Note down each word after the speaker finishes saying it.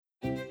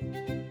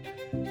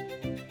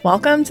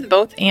Welcome to the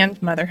Both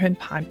and Motherhood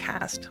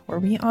podcast, where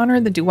we honor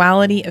the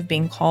duality of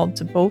being called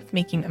to both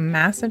making a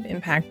massive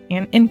impact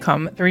and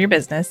income through your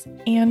business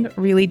and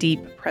really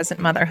deep present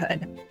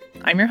motherhood.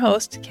 I'm your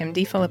host, Kim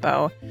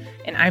DiFilippo,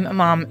 and I'm a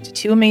mom to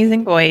two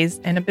amazing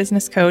boys and a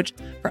business coach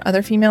for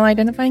other female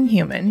identifying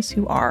humans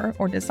who are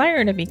or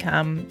desire to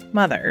become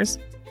mothers,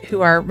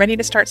 who are ready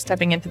to start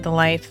stepping into the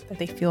life that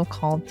they feel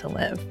called to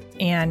live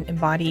and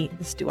embody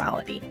this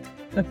duality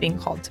of being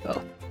called to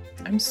both.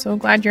 I'm so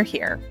glad you're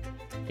here.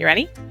 You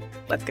ready?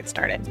 Let's get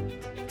started.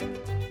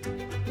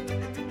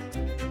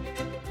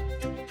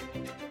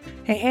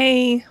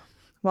 Hey,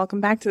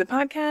 welcome back to the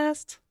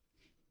podcast.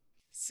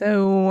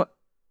 So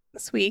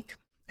this week,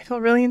 I feel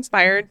really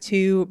inspired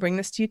to bring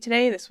this to you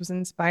today. This was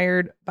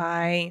inspired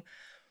by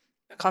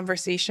a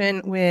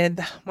conversation with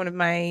one of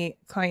my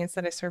clients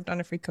that I served on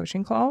a free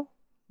coaching call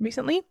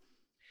recently.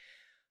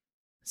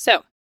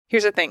 So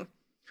here's the thing.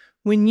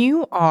 When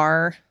you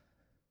are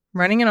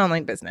running an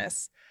online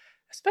business,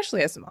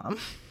 especially as a mom,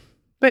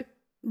 but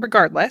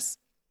regardless,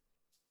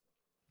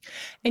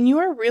 and you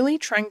are really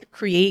trying to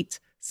create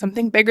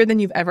something bigger than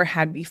you've ever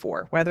had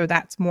before, whether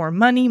that's more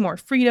money, more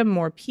freedom,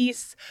 more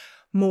peace,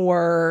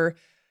 more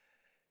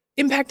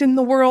impact in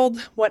the world,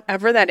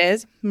 whatever that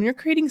is, when you're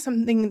creating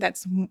something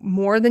that's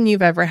more than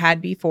you've ever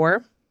had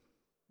before,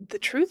 the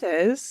truth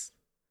is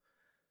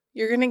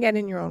you're going to get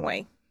in your own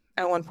way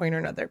at one point or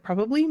another,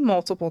 probably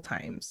multiple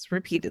times,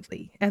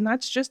 repeatedly. And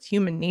that's just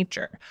human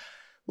nature.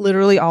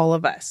 Literally all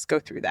of us go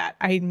through that.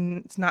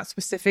 It's not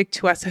specific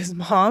to us as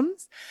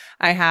moms.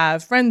 I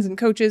have friends and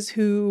coaches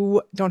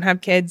who don't have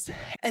kids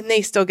and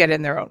they still get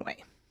in their own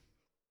way.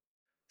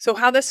 So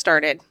how this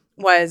started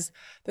was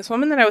this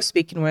woman that I was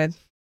speaking with,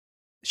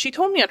 she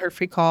told me on her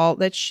free call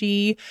that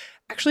she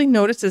actually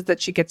notices that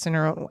she gets in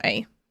her own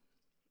way.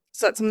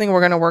 So that's something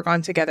we're going to work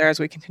on together as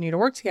we continue to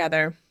work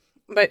together.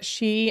 But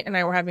she and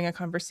I were having a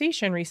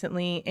conversation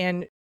recently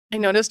and I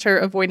noticed her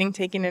avoiding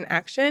taking an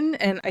action,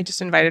 and I just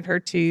invited her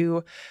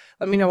to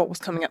let me know what was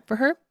coming up for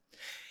her.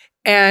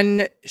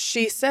 And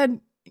she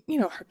said,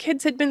 her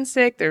kids had been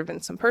sick. There had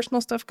been some personal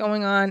stuff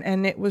going on,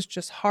 and it was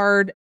just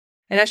hard.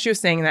 And as she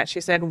was saying that,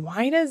 she said,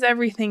 "Why does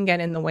everything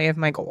get in the way of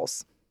my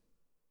goals?"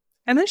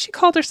 And then she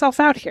called herself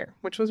out here,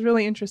 which was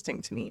really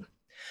interesting to me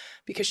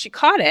because she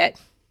caught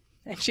it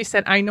and she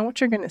said, "I know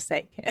what you're going to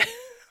say."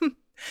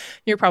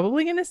 You're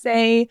probably going to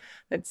say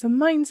that it's a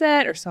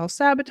mindset or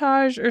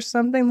self-sabotage or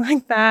something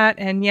like that.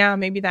 And yeah,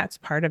 maybe that's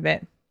part of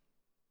it.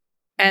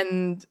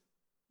 And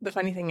the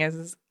funny thing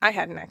is I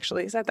hadn't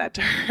actually said that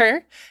to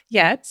her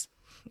yet.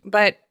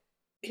 But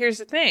here's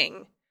the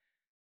thing.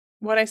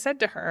 What I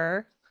said to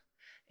her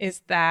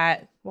is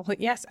that, well,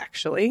 yes,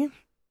 actually,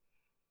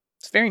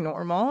 it's very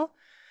normal.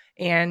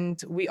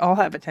 And we all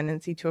have a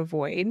tendency to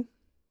avoid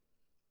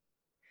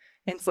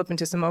and slip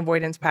into some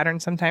avoidance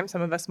patterns sometimes,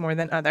 some of us more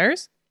than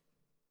others.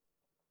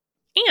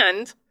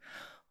 And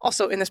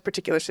also in this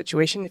particular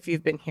situation, if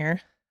you've been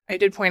here, I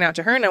did point out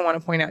to her, and I want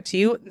to point out to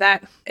you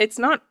that it's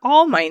not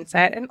all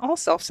mindset and all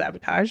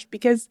self-sabotage,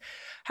 because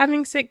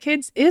having sick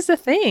kids is a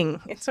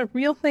thing. It's a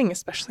real thing,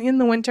 especially in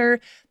the winter,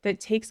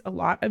 that takes a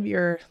lot of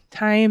your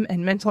time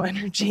and mental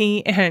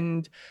energy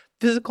and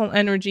physical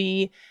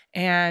energy,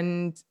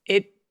 and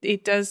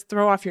it does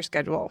throw off your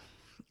schedule.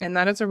 And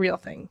that is a real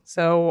thing.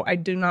 So I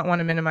do not want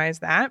to minimize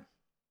that.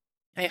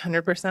 I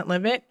 100%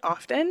 live it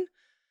often.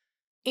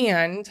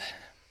 And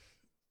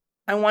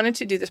I wanted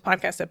to do this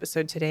podcast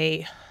episode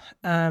today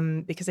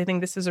because I think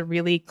this is a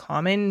really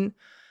common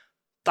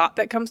thought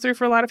that comes through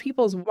for a lot of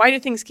people is, why do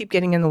things keep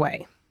getting in the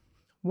way?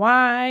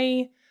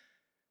 Why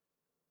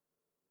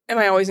am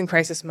I always in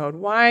crisis mode?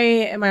 Why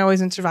am I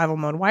always in survival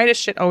mode? Why does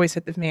shit always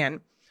hit the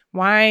fan?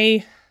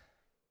 Why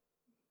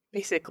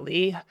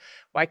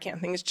can't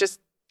things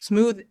just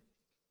smooth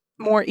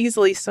more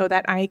easily so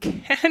that I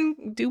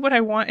can do what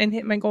I want and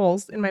hit my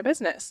goals in my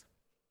business?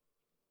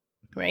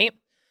 Right?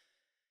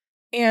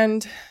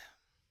 And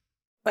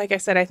like I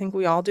said, I think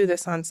we all do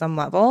this on some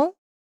level.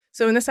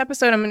 So in this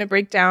episode, I'm going to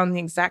break down the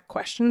exact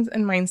questions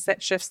and mindset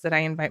shifts that I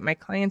invite my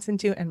clients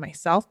into and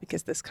myself,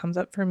 because this comes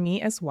up for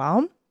me as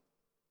well,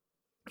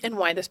 and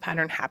why this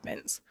pattern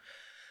happens.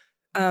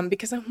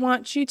 Because I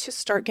want you to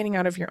start getting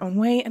out of your own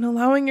way and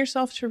allowing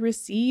yourself to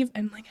receive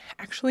and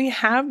actually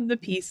have the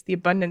peace, the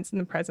abundance,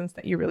 and the presence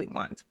that you really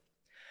want.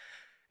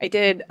 I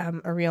did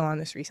a reel on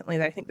this recently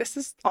that I think this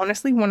is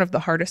honestly one of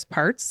the hardest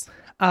parts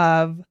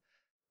of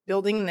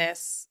building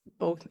this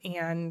both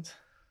and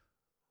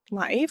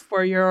life,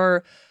 where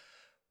you're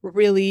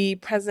really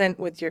present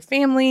with your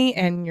family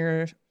and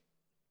your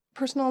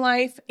personal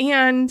life,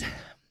 and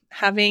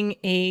having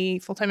a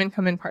full-time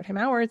income and part-time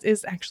hours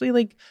is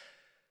actually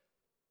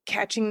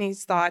catching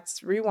these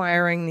thoughts,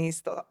 rewiring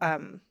these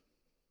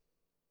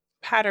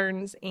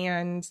patterns,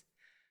 and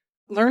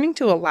learning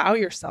to allow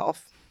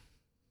yourself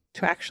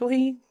to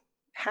actually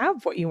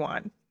have what you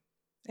want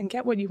and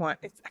get what you want.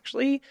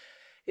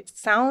 It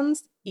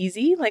sounds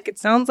easy. It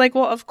sounds like,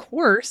 well, of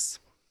course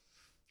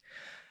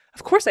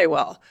I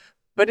will.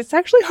 But it's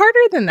actually harder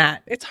than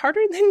that. It's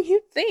harder than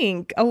you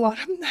think. A lot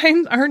of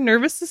times our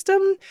nervous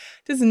system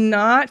does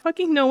not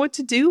fucking know what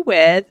to do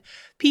with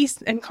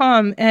peace and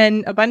calm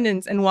and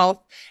abundance and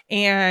wealth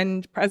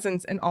and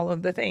presence and all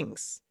of the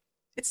things.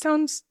 It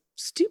sounds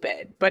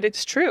stupid, but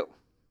it's true.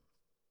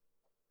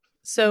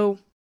 So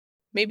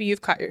maybe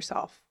you've caught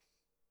yourself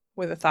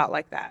with a thought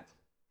like that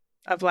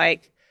of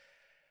like,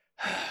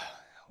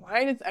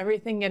 why does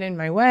everything get in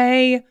my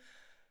way?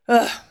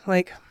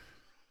 Like,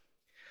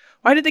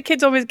 why did the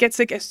kids always get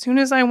sick as soon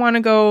as I want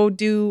to go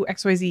do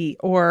XYZ?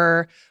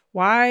 Or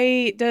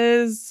why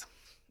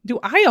do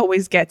I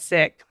always get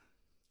sick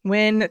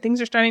when things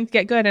are starting to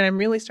get good and I'm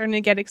really starting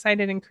to get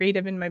excited and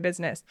creative in my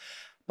business?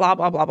 Blah,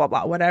 blah, blah, blah,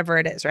 blah, whatever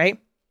it is, right?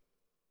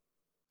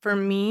 For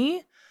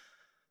me,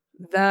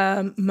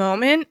 the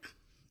moment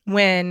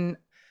when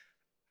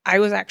I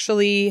was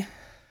actually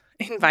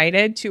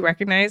invited to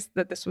recognize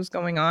that this was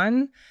going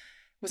on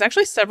was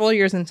actually several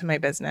years into my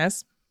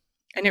business.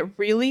 And it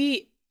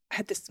really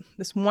had this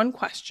one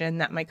question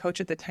that my coach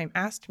at the time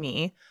asked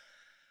me.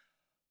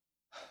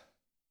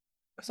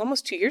 It was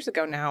almost 2 years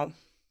ago now.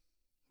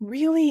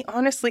 Really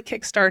honestly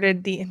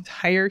kickstarted the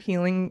entire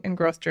healing and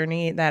growth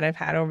journey that I've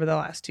had over the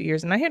last 2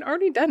 years. And I had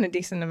already done a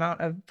decent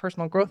amount of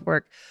personal growth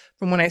work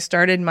from when I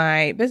started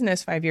my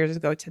business 5 years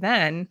ago to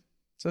then.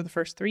 So the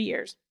first 3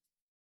 years.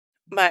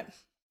 But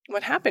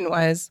what happened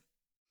was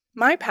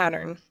my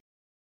pattern,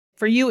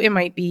 for you, it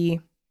might be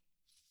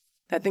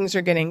that things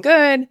are getting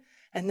good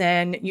and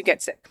then you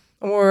get sick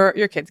or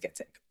your kids get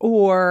sick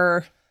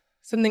or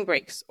something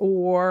breaks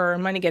or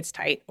money gets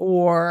tight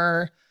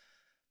or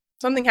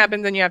something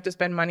happens and you have to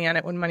spend money on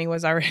it when money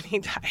was already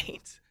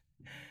tight.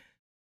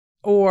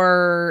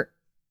 Or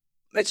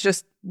it's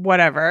just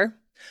whatever.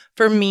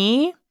 For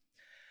me,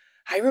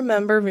 I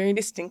remember very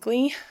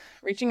distinctly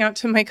reaching out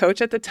to my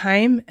coach at the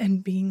time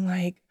and being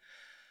like,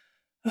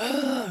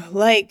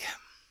 like,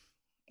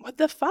 what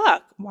the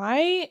fuck?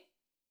 Why?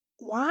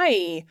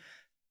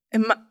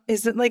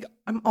 Is it like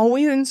I'm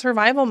always in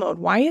survival mode?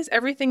 Why is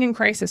everything in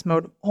crisis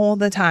mode all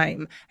the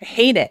time? I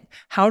hate it.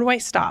 How do I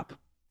stop?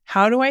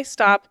 How do I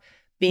stop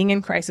being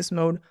in crisis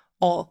mode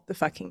all the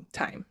fucking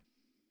time?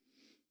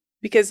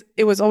 Because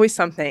it was always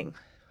something,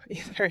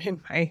 either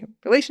in my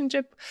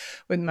relationship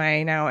with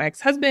my now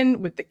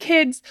ex-husband, with the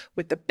kids,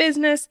 with the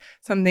business,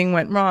 something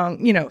went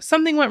wrong.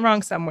 Something went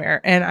wrong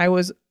somewhere and I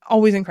was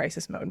always in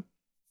crisis mode.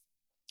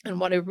 And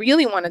what I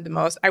really wanted the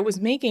most, I was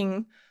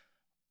making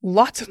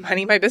lots of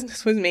money. My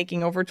business was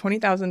making over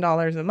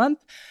 $20,000 a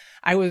month.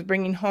 I was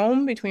bringing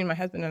home, between my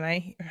husband and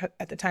I,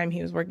 at the time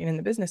he was working in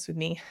the business with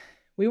me,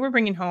 we were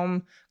bringing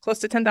home close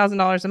to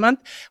 $10,000 a month.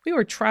 We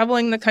were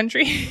traveling the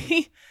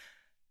country.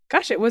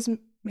 Gosh, no,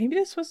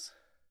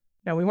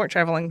 we weren't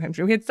traveling the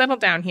country. We had settled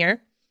down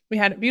here. We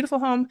had a beautiful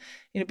home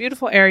in a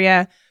beautiful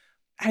area.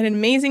 I had an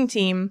amazing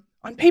team.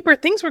 On paper,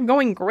 things were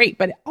going great,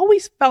 but it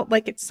always felt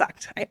like it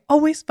sucked. I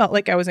always felt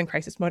like I was in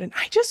crisis mode. And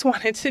I just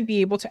wanted to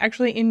be able to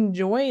actually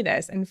enjoy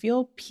this and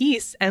feel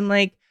peace and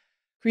like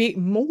create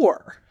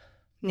more.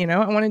 I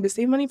wanted to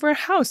save money for a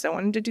house. I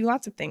wanted to do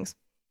lots of things.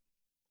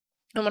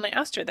 And when I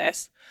asked her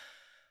this,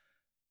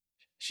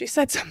 she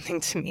said something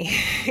to me.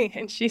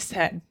 And she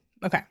said,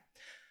 okay,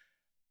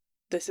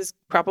 this is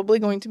probably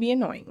going to be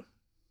annoying.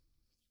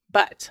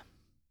 But,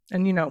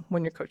 and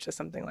when your coach says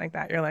something like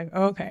that, you're like,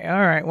 okay, all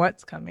right,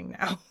 what's coming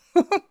now?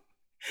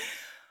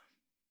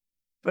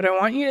 But I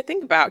want you to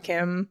think about,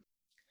 Kim,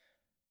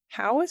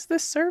 how is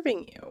this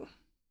serving you?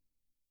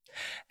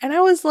 And I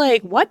was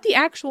like, what the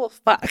actual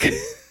fuck?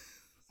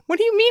 What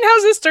do you mean,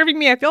 how's this serving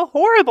me? I feel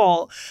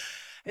horrible.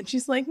 And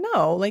she's like,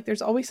 no, like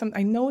there's always something.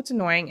 I know it's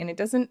annoying and it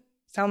doesn't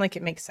sound like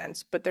it makes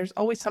sense, but there's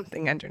always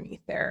something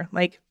underneath there.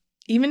 Like,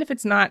 even if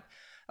it's not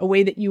a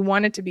way that you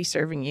want it to be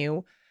serving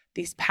you,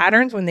 these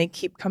patterns, when they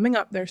keep coming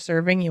up, they're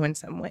serving you in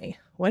some way.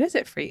 What is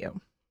it for you?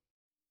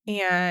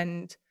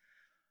 And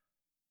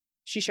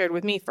she shared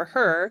with me, for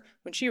her,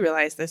 when she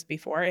realized this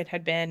before, it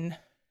had been,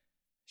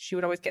 she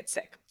would always get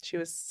sick. She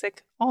was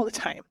sick all the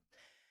time.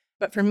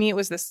 But for me, it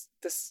was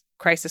this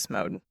crisis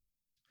mode.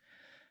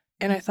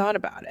 And I thought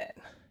about it.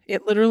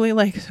 It literally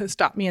like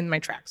stopped me in my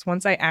tracks.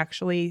 Once I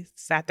actually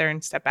sat there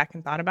and stepped back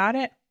and thought about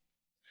it,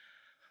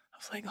 I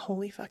was like,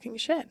 holy fucking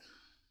shit.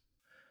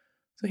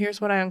 So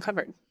here's what I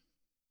uncovered.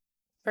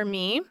 For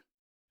me,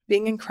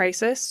 being in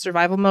crisis,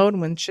 survival mode,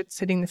 when shit's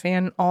hitting the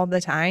fan all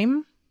the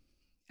time,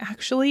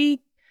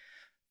 actually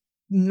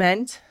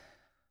meant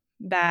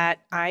that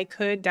I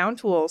could down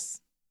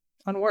tools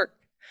on work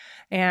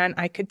and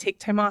I could take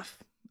time off.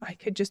 I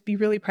could just be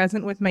really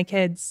present with my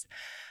kids.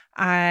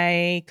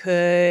 I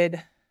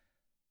could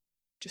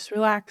just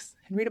relax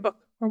and read a book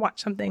or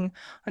watch something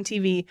on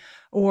TV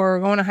or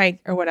go on a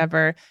hike or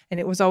whatever. And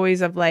it was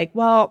always of like,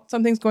 well,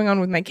 something's going on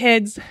with my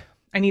kids.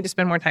 I need to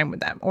spend more time with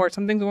them, or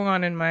something's going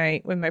on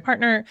with my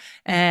partner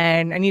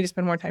and I need to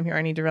spend more time here.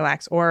 I need to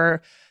relax,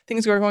 or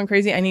things are going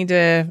crazy. I need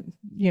to,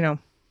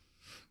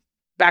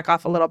 back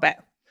off a little bit.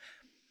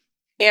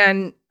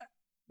 And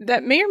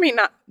that may or may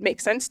not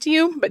make sense to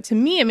you, but to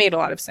me, it made a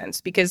lot of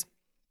sense because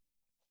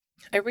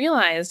I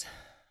realized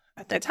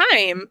at the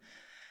time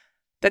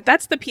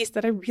that's the piece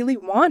that I really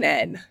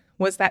wanted,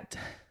 was that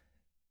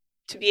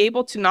to be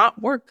able to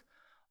not work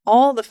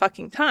all the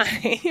fucking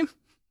time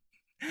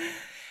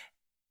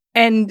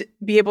and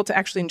be able to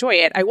actually enjoy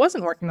it. I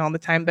wasn't working all the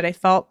time, but I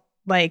felt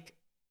like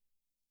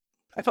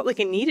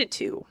I needed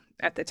to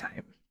at the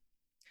time.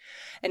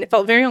 And it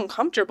felt very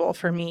uncomfortable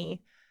for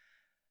me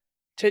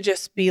to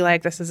just be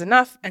like, this is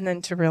enough, and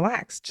then to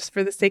relax just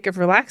for the sake of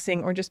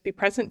relaxing, or just be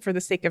present for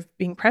the sake of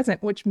being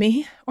present, which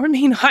may or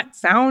may not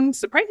sound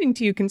surprising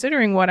to you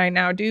considering what I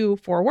now do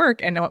for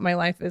work and what my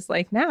life is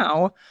like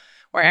now,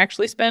 where I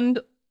actually spend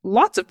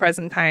lots of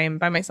present time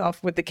by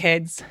myself with the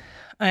kids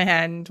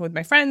and with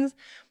my friends,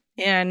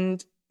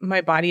 and my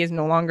body is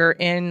no longer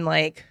in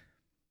like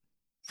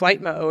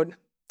flight mode,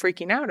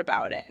 freaking out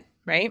about it,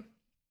 right?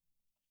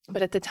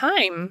 But at the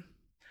time,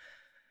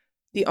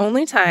 the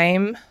only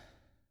time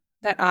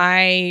that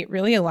I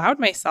really allowed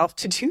myself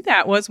to do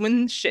that was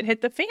when shit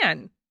hit the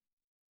fan.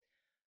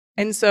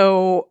 And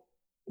so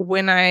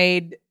when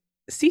I'd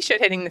see shit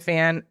hitting the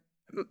fan,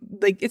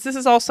 like this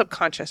is all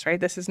subconscious,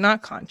 right? This is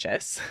not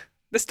conscious.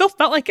 This still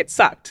felt like it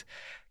sucked,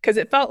 because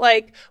it felt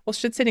like, well,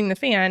 shit's hitting the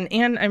fan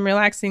and I'm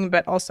relaxing,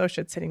 but also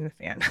shit's hitting the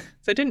fan.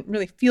 So it didn't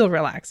really feel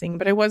relaxing,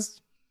 but I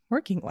was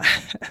working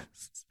less.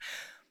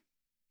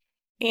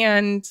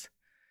 And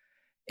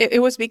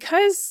it was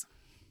because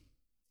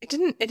it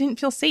didn't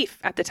feel safe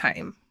at the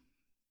time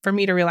for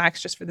me to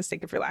relax just for the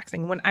sake of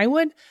relaxing. When I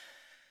would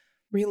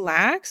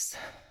relax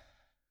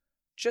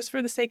just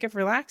for the sake of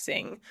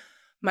relaxing,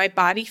 my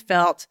body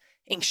felt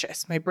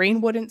anxious. My brain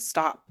wouldn't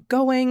stop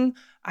going.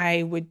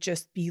 I would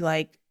just be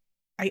like,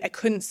 I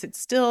couldn't sit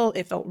still.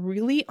 It felt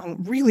really,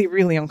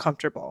 really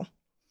uncomfortable.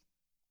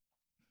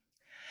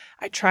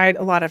 I tried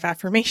a lot of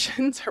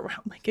affirmations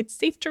around like, it's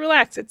safe to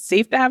relax. It's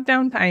safe to have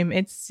downtime.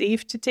 It's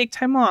safe to take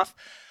time off.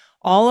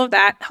 All of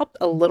that helped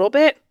a little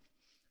bit,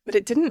 but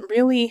it didn't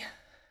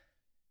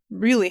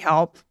really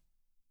help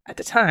at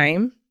the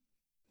time,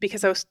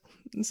 because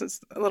this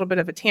is a little bit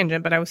of a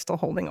tangent, but I was still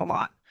holding a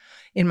lot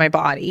in my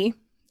body.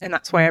 And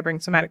that's why I bring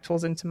somatic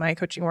tools into my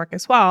coaching work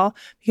as well,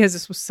 because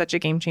this was such a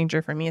game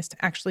changer for me, is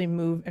to actually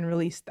move and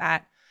release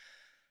that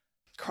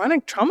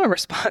chronic trauma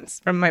response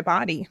from my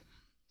body.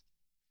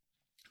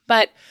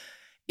 But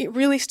it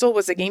really still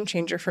was a game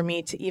changer for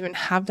me to even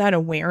have that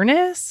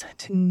awareness,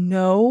 to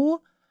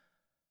know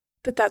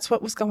that that's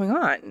what was going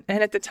on.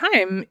 And at the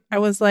time, I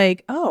was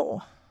like,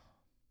 oh,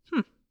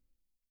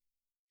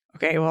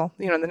 okay, well,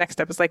 the next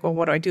step is like, well,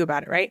 what do I do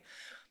about it, right?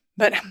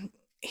 But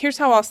here's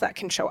how else that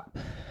can show up.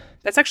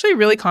 That's actually a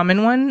really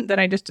common one that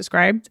I just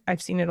described.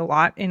 I've seen it a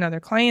lot in other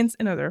clients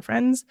and other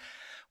friends,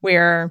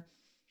 where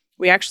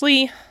we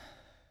actually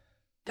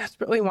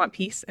desperately want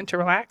peace and to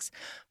relax,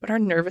 but our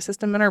nervous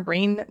system and our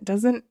brain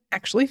doesn't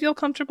actually feel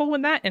comfortable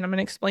with that. And I'm going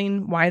to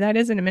explain why that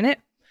is in a minute.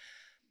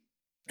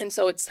 And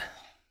so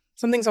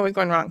something's always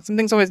going wrong.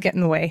 Something's always getting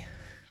in the way,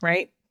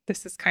 right?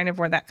 This is kind of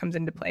where that comes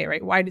into play,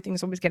 right? Why do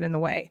things always get in the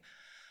way?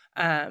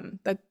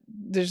 That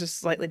there's a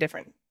slightly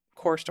different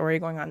core story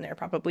going on there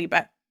probably,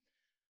 but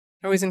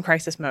they're always in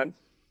crisis mode,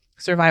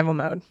 survival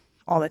mode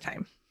all the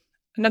time.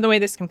 Another way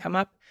this can come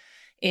up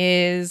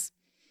is,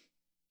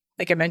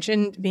 like I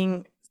mentioned,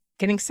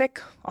 getting sick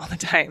all the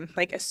time.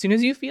 Like as soon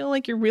as you feel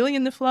like you're really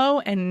in the flow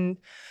and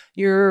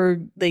you're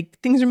like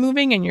things are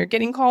moving and you're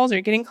getting calls or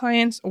you're getting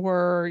clients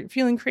or you're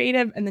feeling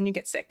creative, and then you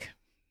get sick,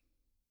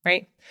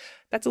 right?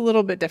 That's a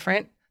little bit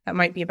different. That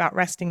might be about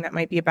resting. That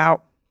might be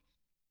about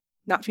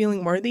not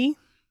feeling worthy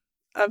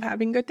of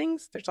having good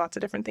things. There's lots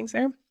of different things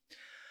there.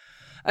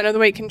 Another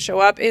way it can show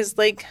up is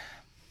like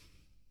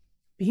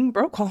being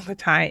broke all the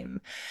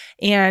time.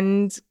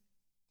 And as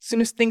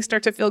soon as things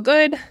start to feel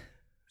good,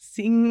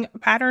 seeing a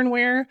pattern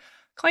where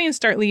clients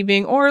start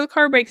leaving, or the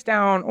car breaks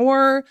down,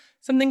 or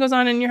something goes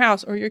on in your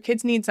house, or your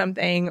kids need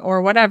something,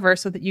 or whatever,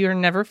 so that you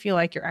never feel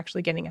like you're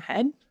actually getting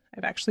ahead.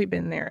 I've actually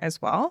been there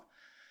as well.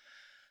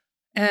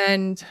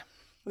 And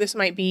this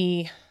might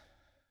be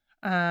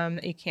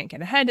you can't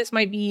get ahead. This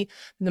might be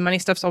the money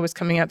stuff's always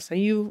coming up, so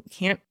you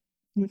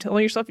tell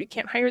yourself you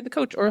can't hire the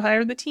coach or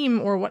hire the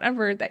team or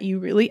whatever that you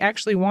really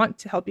actually want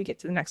to help you get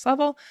to the next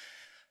level.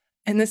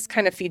 And this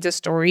kind of feeds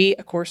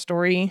a core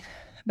story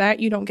that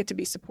you don't get to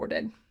be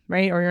supported,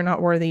 right? Or you're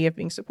not worthy of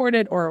being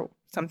supported, or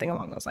something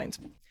along those lines.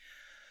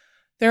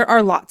 There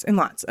are lots and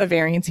lots of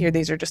variants here.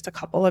 These are just a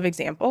couple of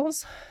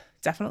examples.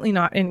 Definitely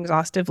not an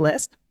exhaustive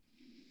list.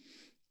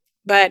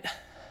 But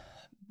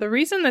the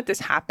reason that this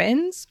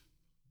happens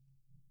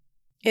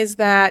is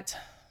that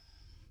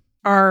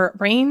our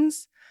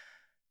brains,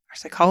 our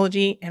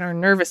psychology, and our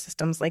nervous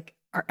systems, like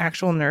our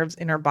actual nerves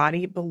in our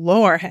body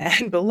below our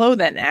head, below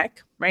the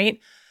neck, right?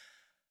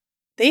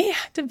 They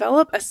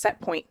develop a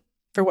set point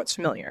for what's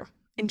familiar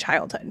in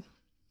childhood.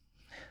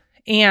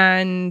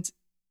 And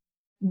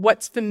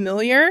what's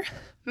familiar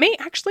may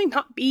actually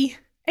not be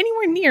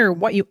anywhere near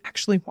what you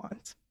actually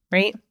want,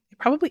 right? It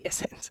probably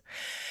isn't.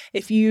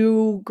 If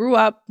you grew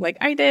up like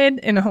I did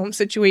in a home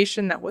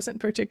situation that wasn't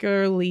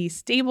particularly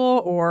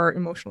stable or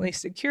emotionally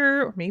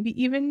secure, or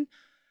maybe even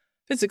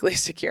physically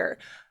secure,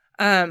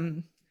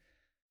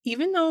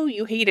 even though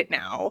you hate it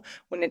now,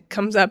 when it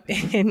comes up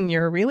in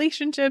your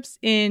relationships,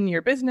 in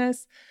your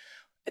business,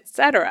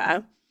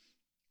 etc.,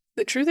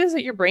 the truth is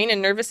that your brain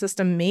and nervous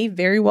system may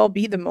very well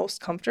be the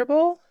most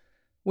comfortable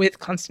with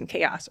constant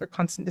chaos or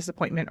constant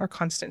disappointment or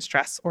constant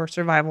stress or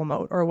survival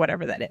mode or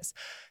whatever that is.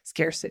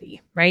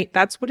 Scarcity, right?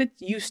 That's what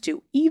it's used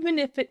to, even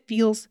if it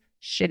feels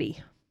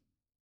shitty.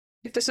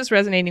 If this is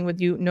resonating with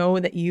you, know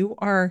that you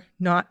are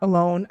not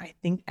alone. I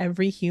think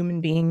every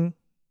human being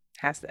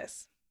has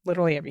this.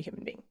 Literally every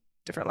human being.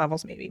 Different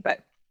levels maybe,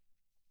 but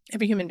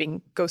every human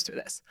being goes through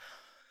this.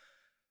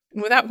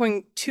 And without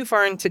going too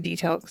far into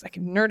detail, because I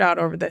could nerd out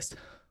over this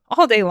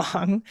all day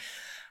long,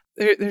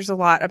 there's a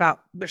lot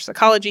about there's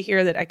psychology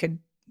here that I could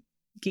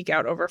geek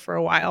out over for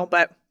a while,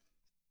 but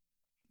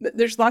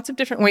there's lots of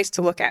different ways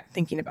to look at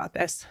thinking about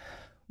this.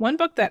 One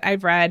book that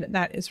I've read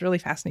that is really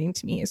fascinating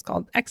to me is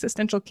called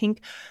Existential Kink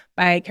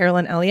by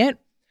Carolyn Elliott.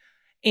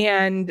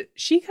 And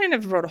she kind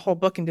of wrote a whole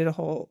book and did a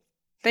whole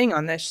thing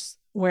on this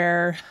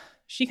where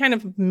she kind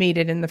of made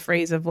it in the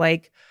phrase of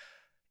like,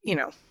 you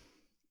know,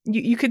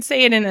 you could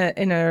say it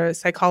in a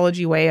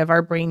psychology way of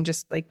our brain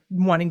just like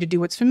wanting to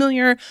do what's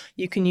familiar.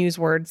 You can use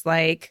words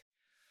like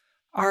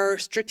our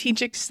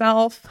strategic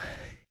self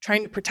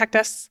trying to protect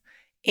us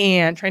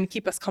and trying to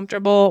keep us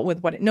comfortable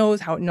with what it knows,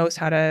 how it knows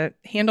how to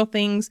handle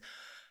things.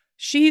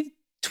 She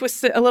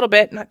twists it a little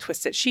bit, not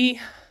twists it. She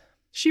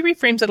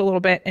reframes it a little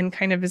bit and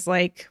kind of is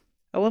like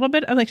a little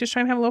bit of like just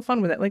trying to have a little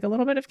fun with it, like a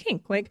little bit of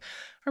kink. Like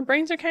our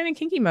brains are kind of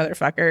kinky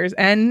motherfuckers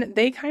and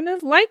they kind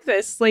of like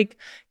this like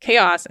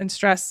chaos and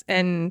stress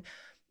and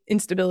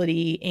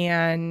instability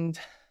and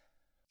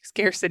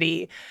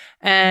scarcity.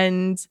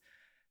 And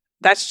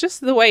that's just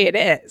the way it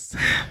is,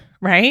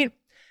 right?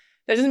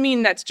 That doesn't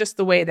mean that's just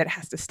the way that it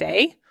has to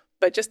stay,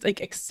 but just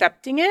like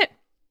accepting it,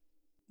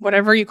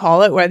 whatever you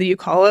call it, whether you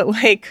call it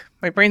like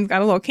my brain's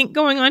got a little kink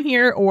going on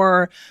here,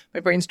 or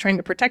my brain's trying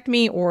to protect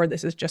me, or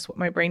this is just what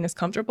my brain is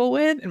comfortable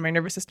with and my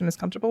nervous system is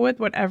comfortable with,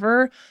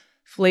 whatever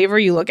flavor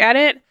you look at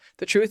it,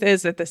 the truth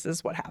is that this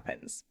is what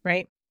happens,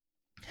 right?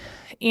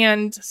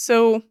 And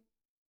so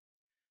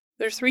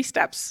there's 3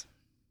 steps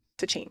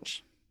to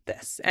change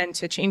this and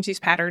to change these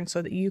patterns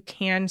so that you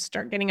can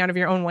start getting out of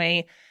your own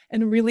way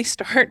and really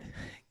start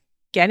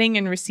getting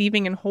and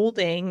receiving and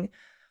holding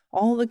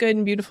all the good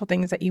and beautiful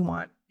things that you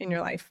want in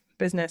your life,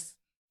 business,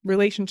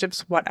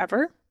 relationships,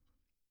 whatever.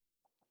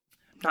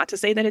 Not to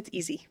say that it's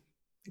easy.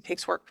 It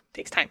takes work, it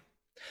takes time.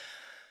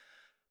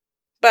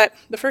 But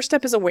the first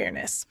step is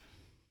awareness.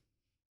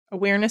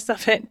 Awareness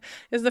of it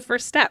is the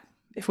first step.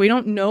 If we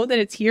don't know that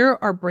it's here,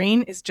 our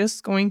brain is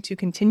just going to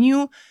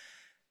continue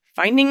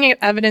finding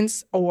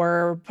evidence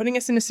or putting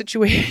us in a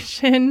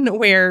situation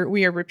where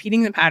we are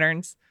repeating the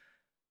patterns.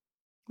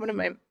 One of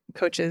my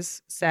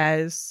coaches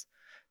says,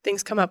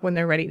 things come up when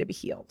they're ready to be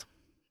healed.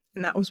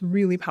 And that was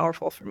really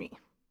powerful for me.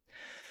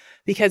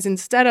 Because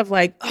instead of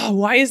like, oh,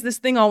 why is this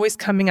thing always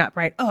coming up,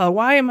 right? Oh,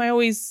 why am I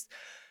always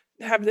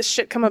have this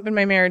shit come up in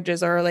my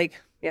marriages? Or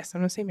like, yes,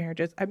 I'm going to say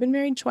marriages. I've been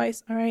married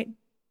twice. All right.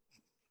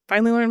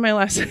 Finally learned my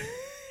lesson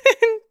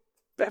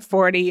at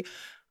 40.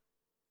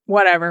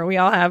 Whatever. We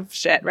all have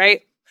shit,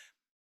 right?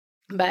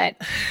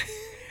 But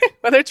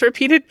whether it's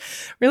repeated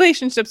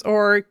relationships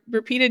or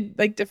repeated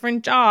like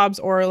different jobs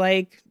or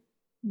like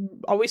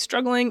always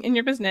struggling in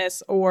your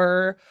business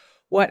or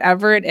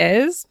whatever it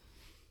is,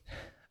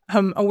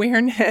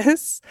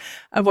 awareness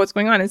of what's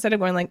going on instead of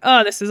going like,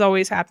 oh, this is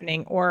always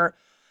happening, or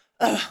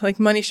like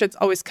money shit's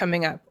always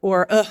coming up,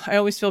 or I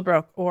always feel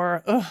broke,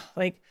 or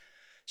like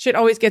shit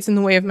always gets in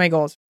the way of my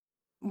goals.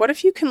 What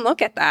if you can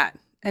look at that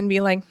and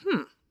be like,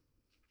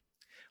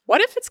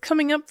 what if it's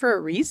coming up for a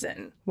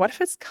reason? What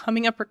if it's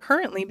coming up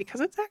recurrently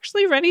because it's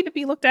actually ready to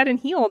be looked at and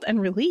healed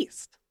and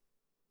released?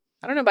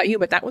 I don't know about you,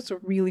 but that was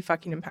really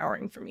fucking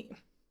empowering for me.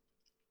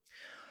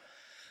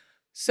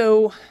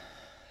 So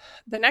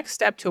the next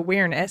step to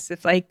awareness,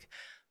 if like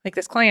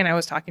this client I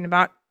was talking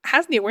about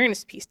has the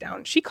awareness piece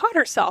down, she caught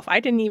herself. I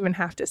didn't even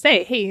have to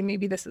say, hey,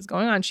 maybe this is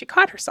going on. She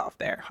caught herself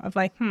there of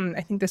like,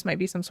 I think this might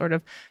be some sort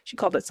of, she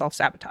called it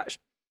self-sabotage.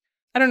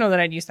 I don't know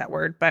that I'd use that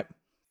word, but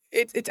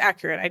it's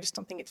accurate. I just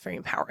don't think it's very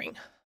empowering.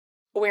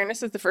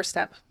 Awareness is the first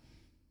step.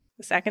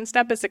 The second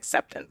step is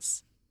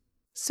acceptance.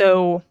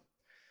 So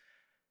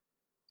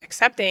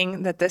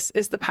accepting that this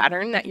is the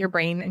pattern that your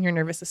brain and your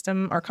nervous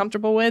system are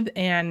comfortable with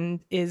and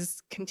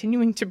is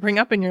continuing to bring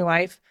up in your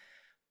life.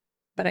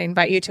 But I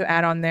invite you to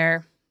add on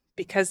there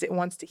because it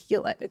wants to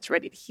heal it. It's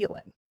ready to heal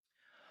it.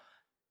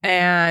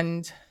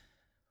 And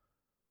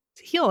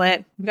to heal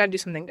it, we've got to do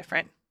something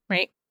different,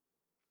 right?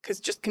 Because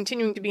just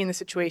continuing to be in the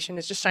situation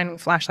is just shining a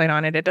flashlight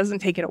on it. It doesn't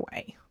take it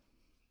away,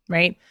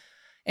 right?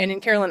 And in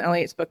Carolyn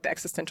Elliott's book, The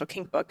Existential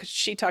Kink book,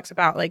 she talks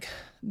about like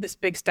this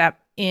big step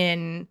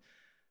in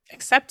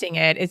accepting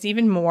it is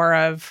even more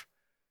of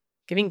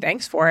giving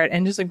thanks for it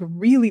and just like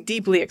really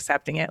deeply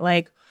accepting it.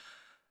 Like,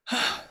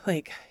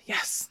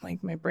 yes,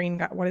 like my brain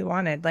got what it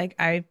wanted. Like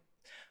I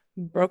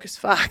broke as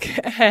fuck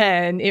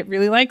and it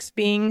really likes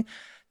feeling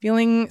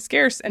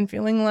scarce and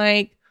feeling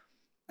like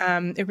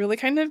it really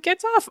kind of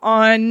gets off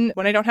on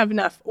when I don't have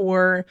enough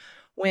or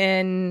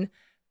when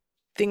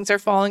things are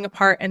falling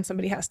apart and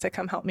somebody has to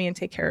come help me and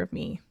take care of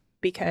me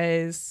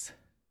because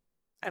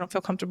I don't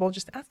feel comfortable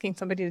just asking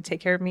somebody to take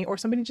care of me, or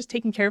somebody just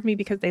taking care of me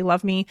because they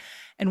love me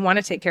and want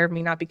to take care of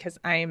me, not because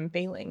I'm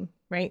failing,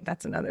 right?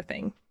 That's another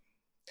thing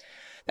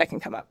that can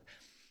come up.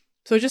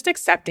 So just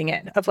accepting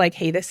it of like,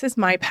 hey, this is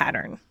my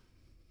pattern,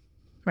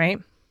 right?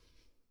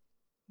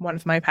 One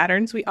of my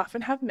patterns. We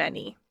often have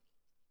many.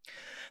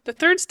 The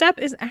third step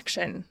is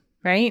action,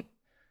 right?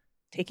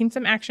 Taking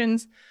some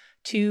actions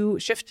to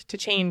shift, to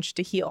change,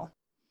 to heal.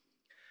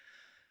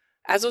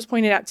 As was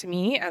pointed out to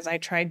me as I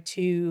tried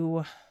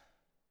to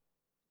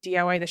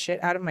DIY the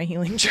shit out of my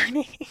healing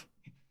journey.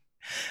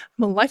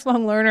 I'm a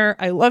lifelong learner.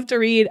 I love to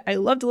read. I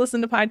love to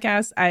listen to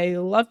podcasts. I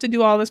love to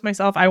do all this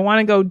myself. I want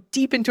to go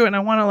deep into it, and I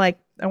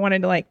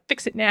wanted to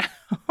fix it now.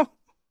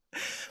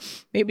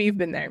 Maybe you've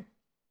been there.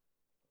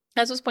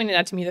 As was pointed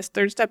out to me, this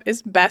third step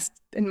is best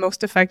and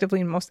most effectively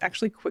and most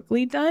actually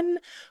quickly done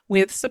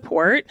with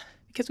support,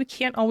 because we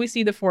can't always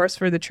see the forest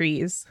for the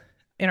trees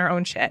in our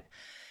own shit.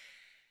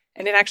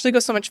 And it actually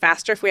goes so much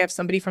faster if we have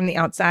somebody from the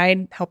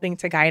outside helping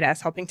to guide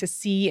us, helping to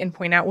see and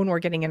point out when we're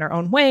getting in our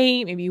own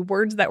way, maybe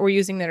words that we're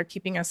using that are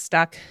keeping us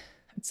stuck,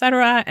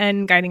 etc.,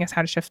 and guiding us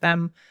how to shift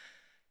them.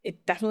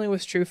 It definitely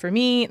was true for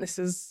me. This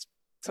is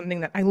something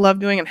that I love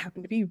doing and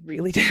happen to be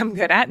really damn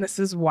good at. And this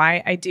is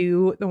why I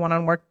do the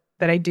one-on-one work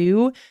that I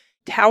do.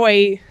 How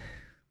I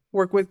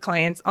work with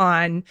clients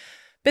on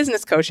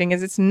business coaching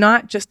is it's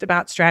not just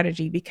about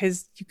strategy,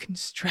 because you can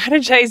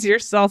strategize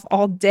yourself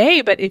all day,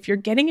 but if you're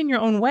getting in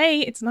your own way,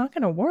 it's not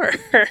going to work,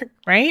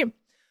 right?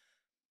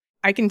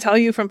 I can tell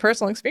you from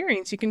personal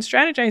experience, you can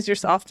strategize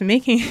yourself to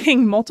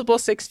making multiple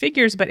six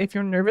figures, but if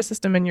your nervous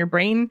system and your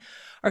brain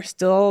are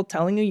still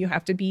telling you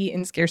have to be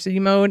in scarcity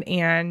mode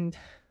and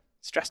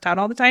stressed out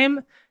all the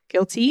time,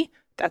 guilty,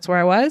 that's where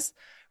I was,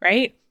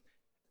 right?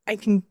 I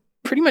can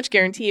pretty much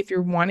guarantee if you're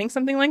wanting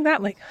something like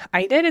that, like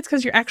I did, it's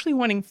because you're actually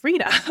wanting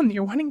freedom.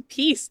 You're wanting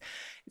peace.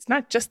 It's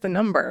not just the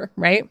number,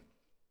 right?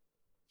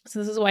 So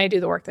this is why I do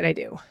the work that I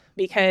do,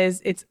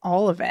 because it's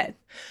all of it.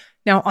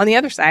 Now, on the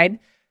other side,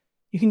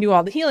 you can do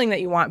all the healing that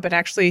you want, but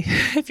actually,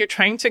 if you're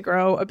trying to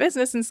grow a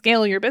business and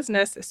scale your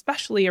business,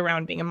 especially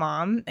around being a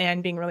mom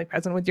and being really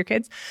present with your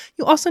kids,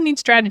 you also need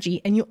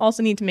strategy, and you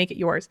also need to make it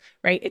yours,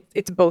 right?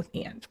 It's both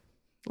and.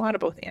 A lot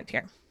of both and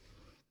here.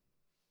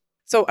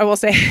 So I will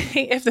say,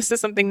 if this is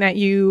something that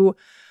you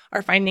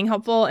are finding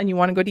helpful and you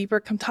want to go deeper,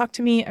 come talk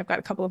to me. I've got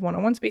a couple of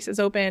one-on-one spaces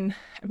open.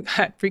 I've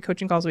got free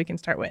coaching calls we can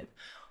start with.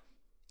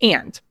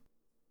 And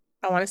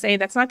I want to say,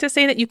 that's not to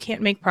say that you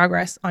can't make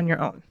progress on your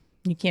own.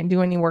 You can't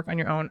do any work on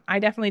your own. I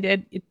definitely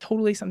did. It's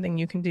totally something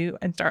you can do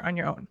and start on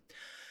your own.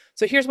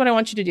 So here's what I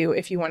want you to do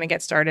if you want to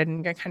get started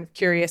and you're kind of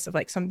curious of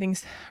like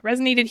something's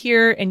resonated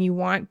here and you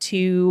want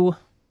to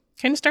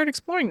kind of start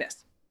exploring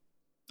this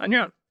on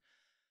your own.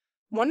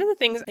 One of the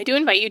things I do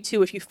invite you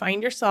to, if you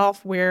find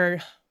yourself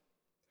where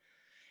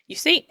you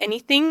say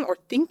anything or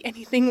think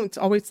anything, it's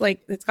always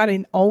like, it's got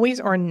an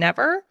always or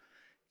never,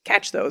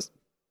 catch those.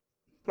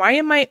 Why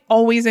am I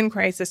always in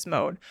crisis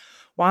mode?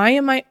 Why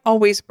am I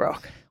always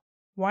broke?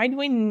 Why do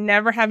I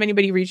never have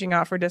anybody reaching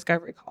out for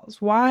discovery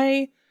calls?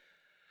 Why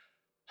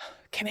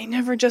can I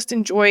never just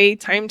enjoy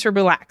time to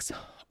relax?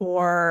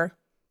 Or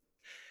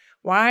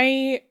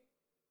why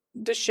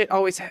does shit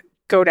always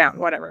go down?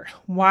 Whatever.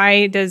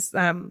 Why does,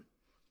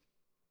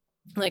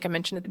 like I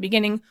mentioned at the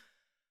beginning,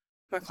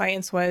 my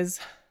clients was,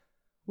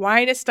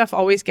 why does stuff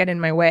always get in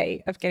my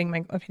way of hitting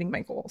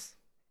my goals?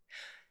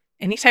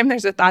 Anytime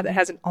there's a thought that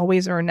has an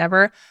always or a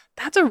never,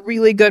 that's a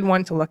really good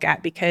one to look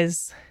at,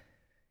 because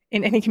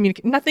in any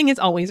communication, nothing is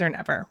always or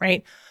never,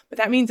 right? But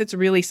that means it's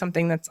really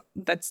something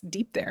that's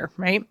deep there,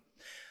 right?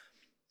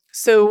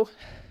 So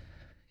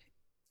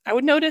I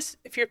would notice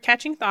if you're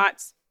catching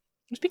thoughts,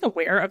 just being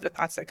aware of the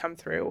thoughts that come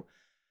through.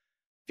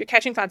 If you're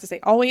catching thoughts that say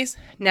always,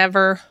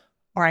 never,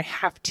 or I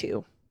have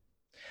to,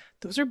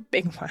 those are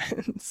big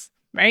ones,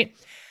 right?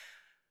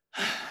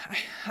 I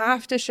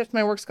have to shift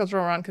my work schedule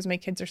around because my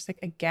kids are sick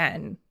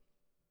again.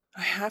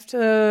 I have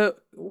to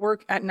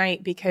work at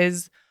night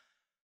because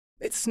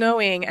it's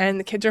snowing and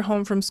the kids are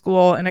home from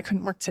school and I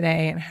couldn't work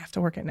today and I have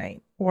to work at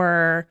night,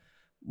 or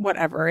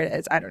whatever it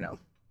is. I don't know.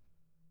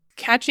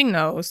 Catching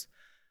those,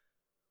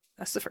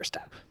 that's the first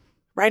step.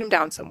 Write them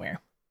down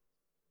somewhere.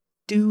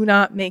 Do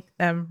not make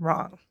them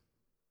wrong.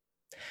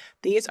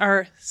 These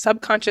are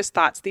subconscious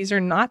thoughts. These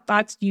are not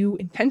thoughts you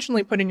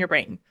intentionally put in your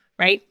brain,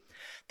 right?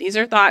 These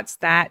are thoughts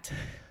that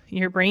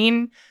your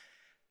brain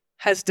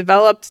has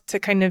developed to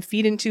kind of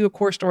feed into a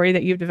core story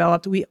that you've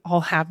developed. We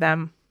all have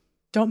them.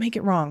 Don't make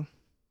it wrong.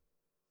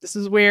 This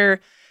is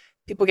where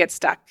people get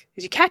stuck,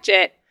 is you catch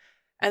it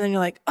and then you're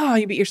like, oh,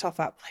 you beat yourself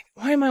up. Like,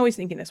 why am I always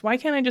thinking this? Why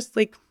can't I just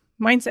like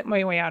mindset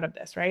my way out of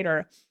this, right?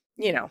 Or,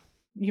 you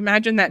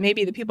imagine that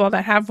maybe the people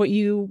that have what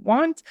you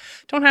want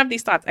don't have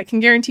these thoughts. I can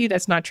guarantee you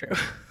that's not true.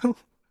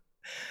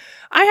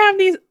 I have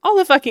these all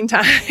the fucking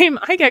time.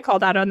 I get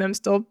called out on them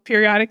still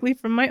periodically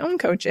from my own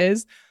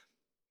coaches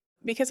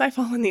because I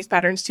fall in these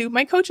patterns too.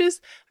 My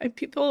coaches,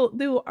 people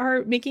who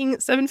are making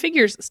 7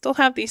 figures still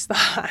have these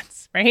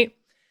thoughts, right?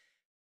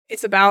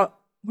 It's about,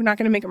 we're not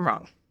going to make them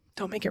wrong.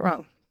 Don't make it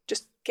wrong.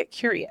 Just get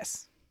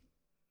curious.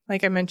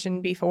 Like I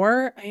mentioned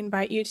before, I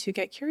invite you to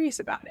get curious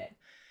about it.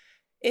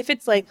 If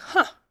it's like,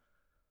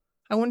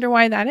 I wonder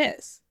why that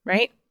is,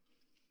 right?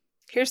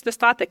 Here's this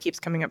thought that keeps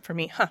coming up for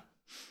me. I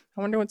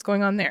wonder what's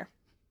going on there.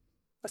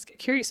 Let's get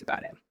curious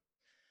about it.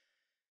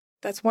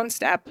 That's one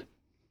step.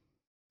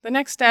 The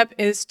next step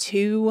is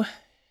to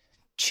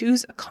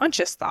choose a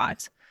conscious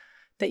thought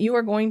that you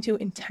are going to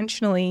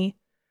intentionally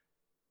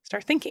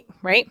start thinking,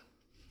 right?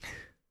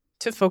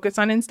 To focus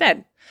on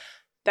instead.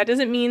 That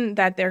doesn't mean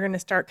that they're going to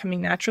start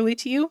coming naturally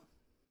to you.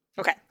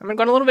 Okay, I'm going to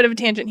go on a little bit of a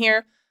tangent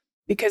here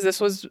because this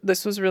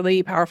was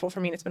really powerful for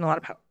me. And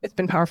it's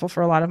been powerful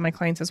for a lot of my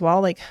clients as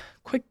well. Like,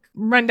 quick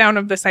rundown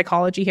of the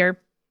psychology here.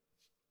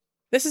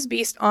 This is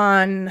based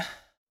on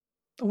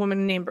a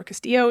woman named Brooke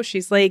Castillo.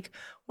 She's like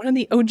one of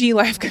the OG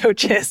life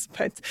coaches,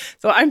 but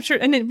so I'm sure,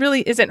 and it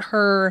really isn't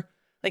her,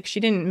 like she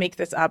didn't make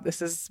this up. This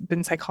has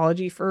been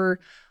psychology for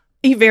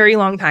a very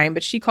long time,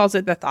 but she calls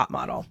it the thought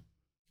model.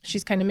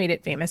 She's kind of made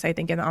it famous, I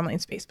think, in the online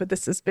space, but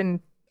this has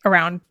been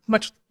around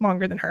much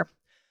longer than her.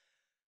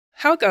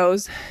 How it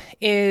goes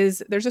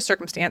is there's a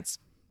circumstance,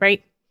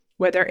 right?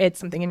 Whether it's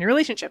something in your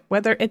relationship,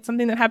 whether it's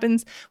something that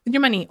happens with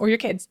your money or your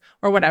kids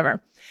or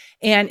whatever,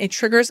 and it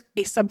triggers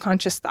a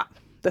subconscious thought.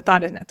 The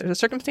thought isn't it. There's a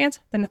circumstance,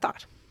 then a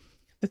thought.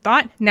 The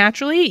thought,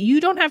 naturally, you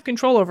don't have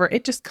control over.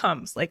 It just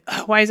comes like,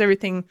 why is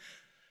everything,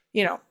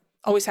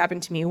 always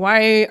happen to me?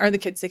 Why are the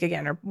kids sick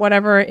again? Or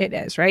whatever it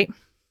is, right?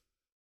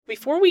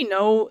 Before we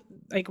know,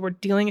 like we're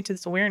dealing into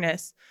this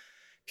awareness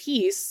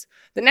piece,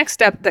 the next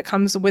step that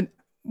comes with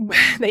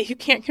that you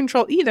can't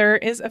control either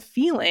is a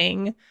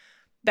feeling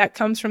that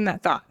comes from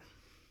that thought.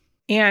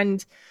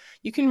 And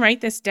you can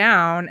write this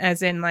down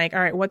as in like,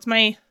 all right, what's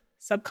my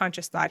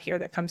subconscious thought here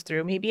that comes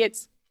through? Maybe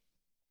it's,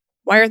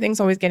 why are things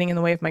always getting in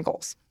the way of my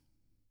goals?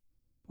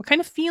 What kind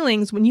of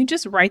feelings, when you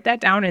just write that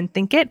down and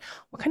think it,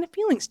 what kind of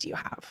feelings do you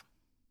have?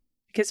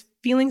 Because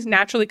feelings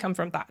naturally come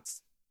from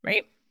thoughts,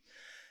 right?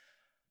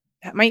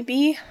 That might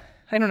be,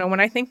 I don't know, when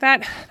I think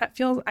that I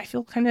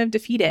feel kind of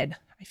defeated.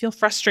 I feel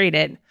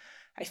frustrated.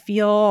 I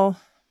feel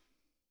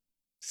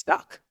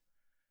stuck.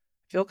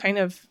 I feel kind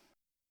of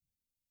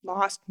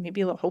lost,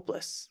 maybe a little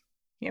hopeless,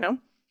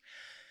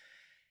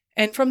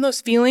 And from those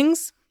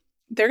feelings,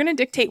 they're going to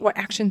dictate what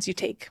actions you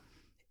take,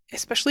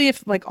 especially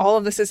if like all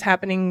of this is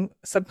happening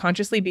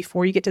subconsciously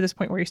before you get to this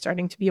point where you're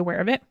starting to be aware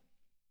of it.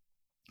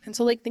 And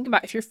so like think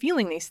about if you're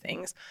feeling these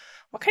things,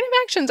 what kind of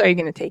actions are you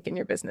going to take in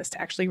your business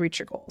to actually reach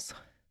your goals?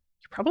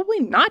 You're probably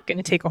not going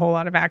to take a whole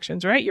lot of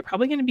actions, right? You're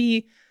probably going to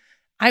be,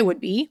 I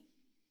would be,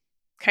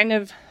 kind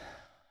of,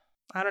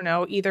 I don't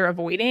know, either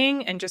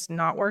avoiding and just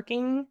not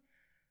working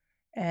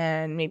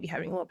and maybe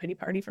having a little pity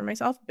party for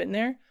myself. Been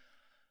there.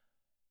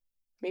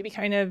 Maybe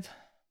kind of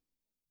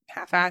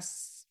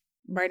half-ass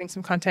writing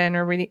some content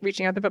or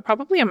reaching out there, but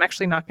probably I'm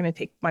actually not going to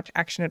take much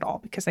action at all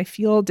because I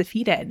feel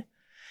defeated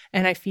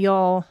and I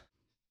feel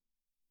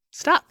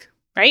stuck,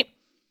 right?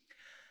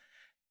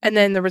 And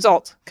then the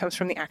result comes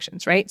from the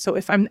actions, right? So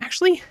if I'm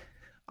actually,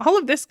 all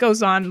of this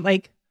goes on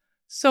like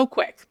so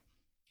quick.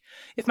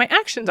 If my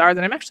actions are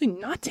that I'm actually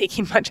not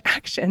taking much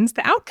actions,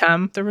 the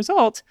outcome, the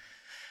result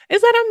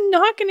is that I'm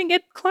not going to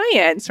get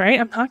clients, right?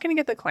 I'm not going to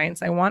get the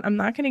clients I want. I'm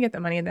not going to get the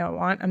money that I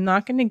want. I'm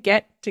not going to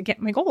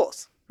get my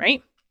goals,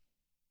 right?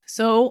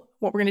 So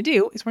what we're going to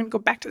do is we're going to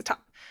go back to the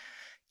top.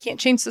 Can't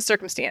change the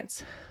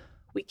circumstance.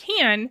 We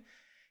can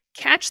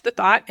catch the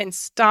thought and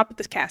stop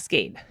the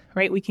cascade,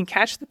 right? We can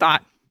catch the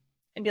thought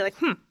and be like,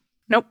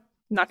 nope,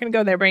 not going to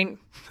go there, brain.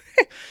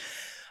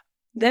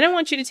 Then I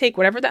want you to take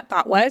whatever that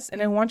thought was,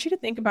 and I want you to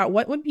think about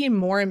what would be a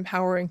more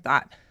empowering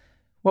thought.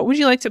 What would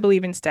you like to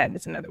believe instead?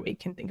 It's another way you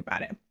can think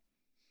about it.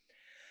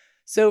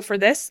 So for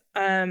this,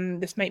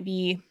 this might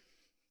be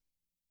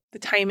the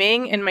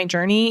timing and my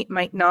journey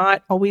might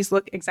not always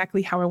look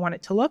exactly how I want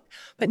it to look,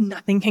 but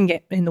nothing can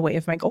get in the way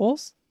of my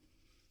goals.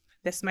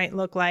 This might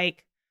look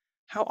like,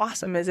 how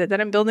awesome is it that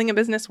I'm building a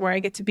business where I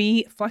get to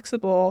be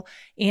flexible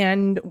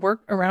and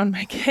work around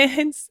my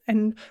kids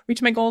and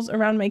reach my goals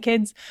around my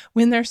kids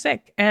when they're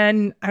sick.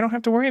 And I don't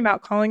have to worry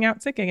about calling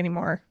out sick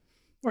anymore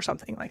or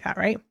something like that,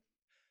 right?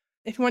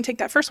 If you want to take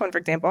that first one, for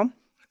example,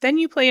 then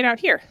you play it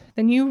out here.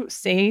 Then you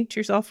say to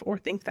yourself or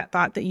think that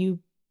thought that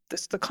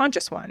this is the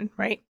conscious one,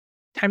 right?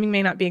 Timing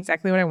may not be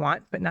exactly what I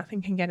want, but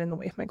nothing can get in the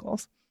way of my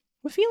goals.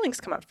 What feelings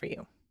come up for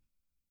you?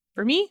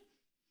 For me,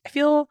 I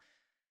feel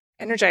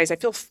energized. I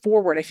feel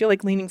forward. I feel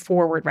like leaning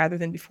forward rather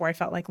than before I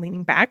felt like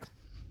leaning back.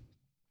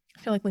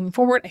 I feel like leaning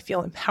forward. I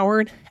feel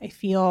empowered. I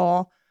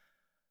feel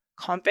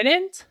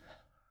confident.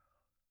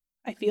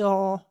 I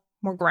feel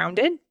more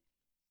grounded.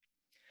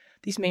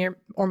 These may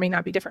or may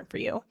not be different for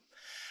you.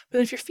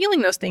 But if you're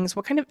feeling those things,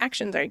 what kind of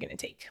actions are you going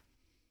to take?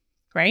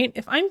 Right?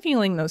 If I'm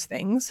feeling those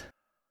things,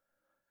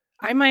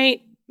 I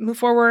might move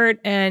forward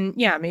and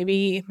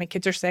maybe my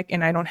kids are sick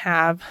and I don't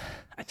have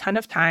a ton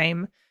of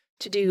time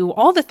to do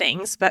all the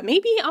things, but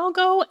maybe I'll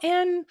go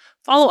and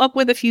follow up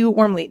with a few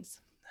warm leads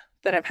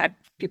that I've had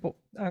people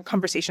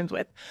conversations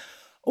with.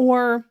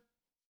 Or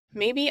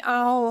maybe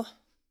I'll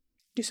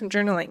do some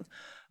journaling,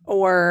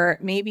 or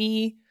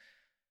maybe,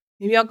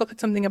 Maybe I'll go put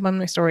something up on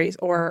my stories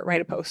or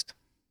write a post,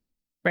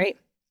 right?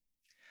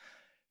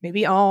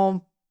 Maybe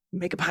I'll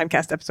make a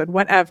podcast episode,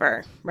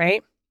 whatever,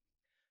 right?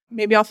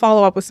 Maybe I'll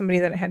follow up with somebody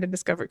that I had a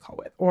discovery call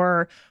with,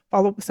 or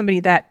follow up with somebody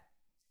that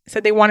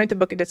said they wanted to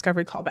book a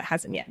discovery call but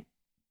hasn't yet.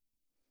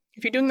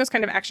 If you're doing those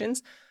kind of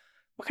actions,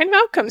 what kind of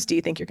outcomes do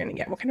you think you're going to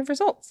get? What kind of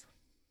results?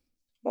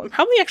 Well, I'm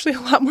probably actually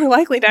a lot more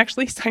likely to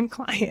actually sign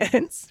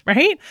clients,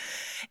 right?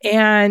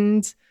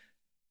 And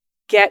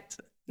get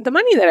the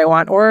money that I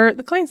want, or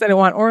the clients that I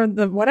want, or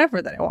the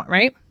whatever that I want,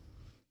 right?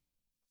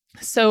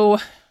 So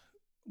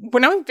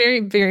when I was very,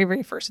 very,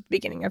 very first at the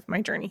beginning of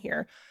my journey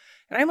here,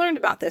 and I learned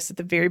about this at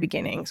the very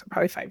beginning, so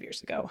probably 5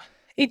 years ago,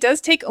 it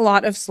does take a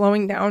lot of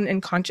slowing down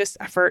and conscious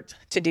effort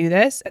to do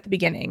this at the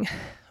beginning.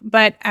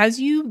 But as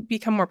you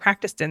become more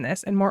practiced in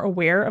this and more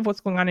aware of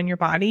what's going on in your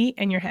body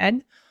and your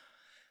head,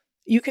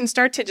 you can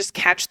start to just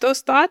catch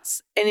those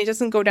thoughts, and it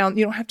doesn't go down.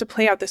 You don't have to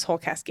play out this whole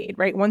cascade,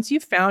 right? Once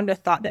you've found a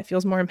thought that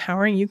feels more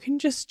empowering, you can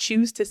just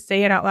choose to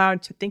say it out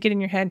loud, to think it in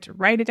your head, to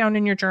write it down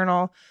in your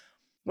journal,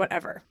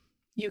 whatever.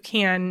 You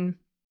can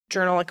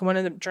journal. Like one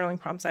of the journaling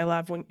prompts I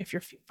love if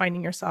you're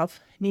finding yourself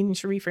needing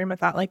to reframe a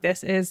thought like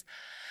this is,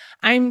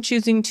 I'm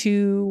choosing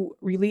to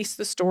release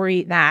the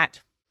story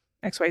that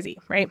XYZ,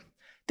 right?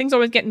 Things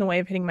always get in the way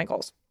of hitting my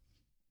goals.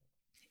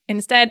 And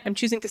instead, I'm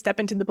choosing to step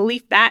into the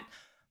belief that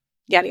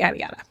yada, yada,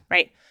 yada,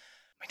 right?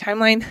 My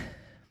timeline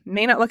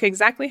may not look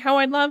exactly how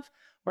I'd love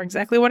or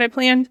exactly what I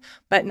planned,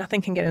 but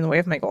nothing can get in the way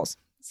of my goals.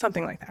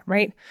 Something like that,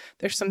 right?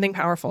 There's something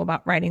powerful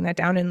about writing that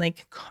down and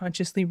like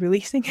consciously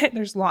releasing it.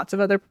 There's lots of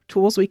other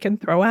tools we can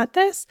throw at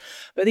this,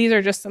 but these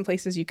are just some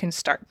places you can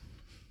start.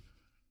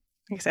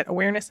 Like I said,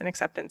 awareness and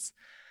acceptance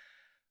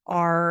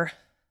are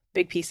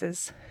big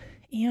pieces,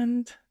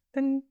 and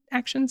then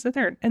action's the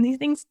third. And these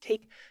things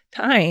take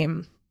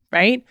time,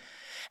 right?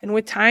 And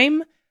with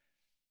time,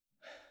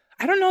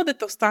 I don't know that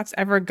those thoughts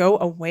ever go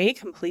away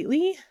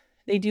completely.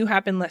 They do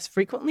happen less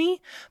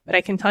frequently, but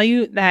I can tell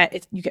you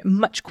that you get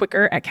much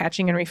quicker at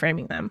catching and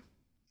reframing them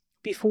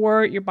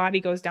before your body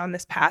goes down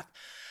this path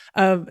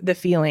of the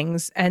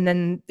feelings. And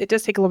then it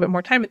does take a little bit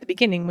more time at the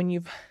beginning when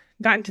you've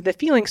gotten to the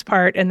feelings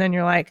part, and then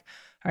you're like,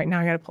 all right, now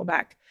I got to pull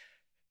back,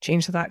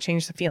 change the thought,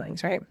 change the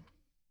feelings, right?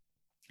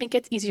 It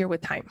gets easier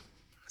with time.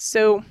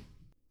 So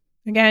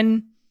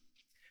again,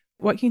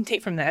 what you can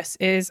take from this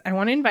is I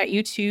want to invite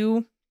you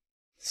to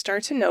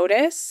start to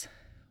notice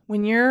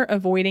when you're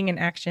avoiding an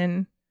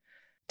action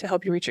to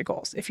help you reach your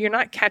goals. If you're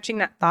not catching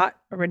that thought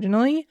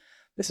originally,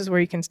 this is where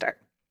you can start,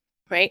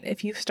 right?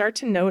 If you start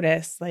to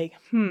notice like,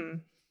 is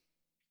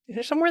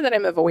there somewhere that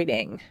I'm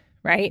avoiding,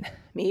 right?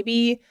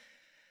 Maybe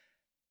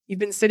you've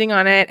been sitting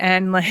on it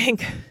and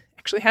like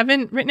actually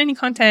haven't written any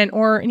content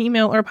or an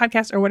email or a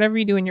podcast or whatever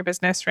you do in your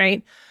business,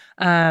 right?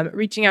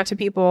 Reaching out to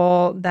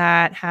people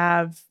that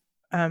have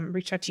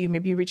reached out to you,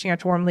 maybe reaching out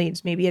to warm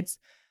leads, maybe it's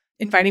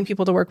inviting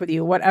people to work with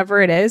you,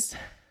 whatever it is.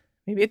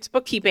 Maybe it's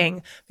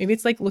bookkeeping. Maybe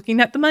it's like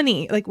looking at the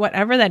money, like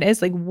whatever that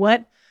is, like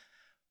what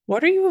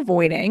are you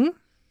avoiding?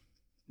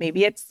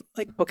 Maybe it's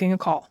like booking a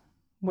call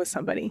with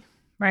somebody,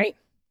 right?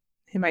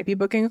 It might be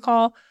booking a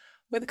call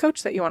with a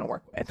coach that you want to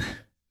work with.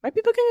 Might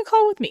be booking a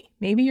call with me.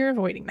 Maybe you're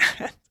avoiding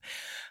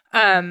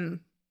that.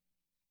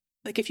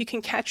 Like if you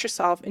can catch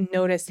yourself and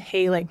notice,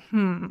 hey, like,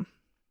 am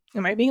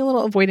I being a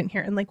little avoidant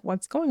here? And like,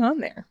 what's going on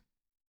there?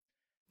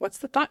 What's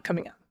the thought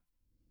coming up,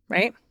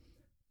 right?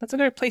 That's a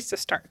good place to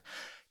start.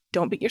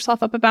 Don't beat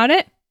yourself up about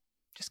it.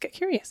 Just get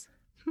curious.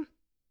 I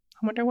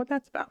wonder what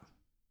that's about,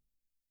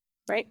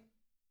 right?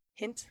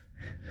 Hint.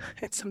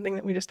 It's something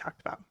that we just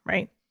talked about,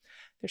 right?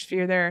 There's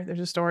fear there. There's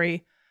a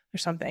story.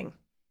 There's something.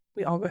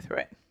 We all go through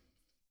it.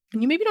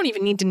 And you maybe don't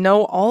even need to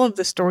know all of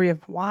the story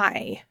of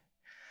why,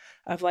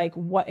 of like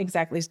what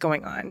exactly is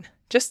going on.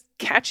 Just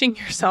catching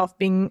yourself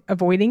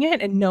avoiding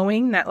it and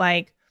knowing that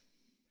like,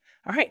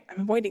 all right,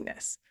 I'm avoiding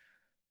this.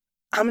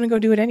 I'm going to go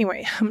do it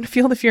anyway. I'm going to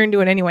feel the fear and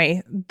do it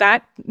anyway.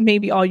 That may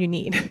be all you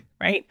need,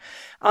 right?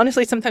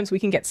 Honestly, sometimes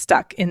we can get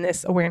stuck in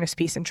this awareness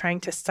piece and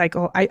trying to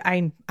cycle.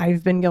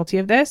 I've been guilty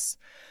of this.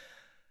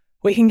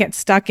 We can get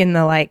stuck in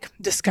the like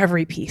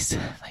discovery piece.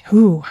 Like,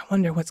 ooh, I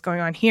wonder what's going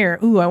on here.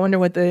 Ooh, I wonder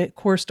what the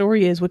core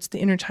story is. What's the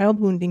inner child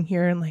wounding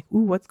here? And like,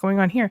 ooh, what's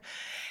going on here?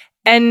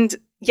 And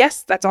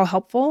yes, that's all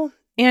helpful.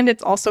 And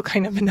it's also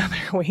kind of another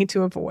way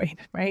to avoid,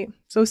 right?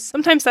 So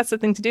sometimes that's the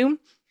thing to do.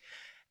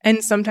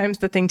 And sometimes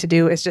the thing to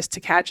do is just to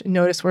catch and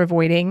notice we're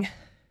avoiding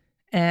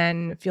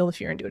and feel the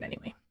fear and do it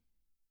anyway.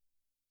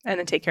 And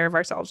then take care of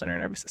ourselves and our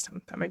nervous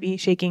system. That might be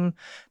shaking.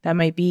 That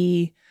might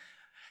be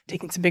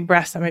taking some big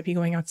breaths. That might be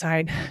going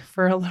outside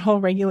for a little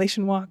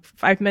regulation walk for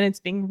 5 minutes,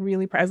 being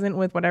really present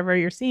with whatever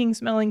you're seeing,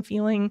 smelling,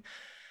 feeling,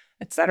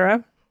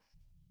 etc.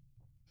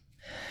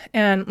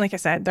 And like I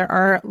said, there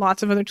are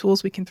lots of other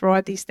tools we can throw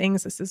at these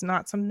things. This is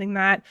not something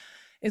that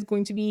is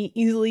going to be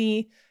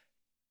easily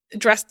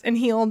addressed and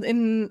healed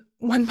in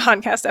one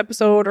podcast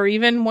episode or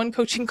even one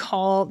coaching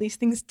call. These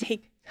things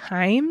take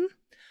time,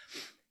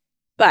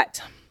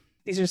 but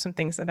these are some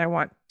things that I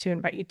want to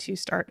invite you to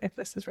start if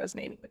this is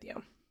resonating with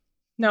you.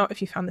 Now,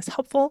 if you found this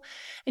helpful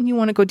and you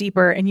want to go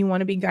deeper and you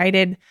want to be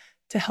guided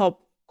to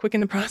help quicken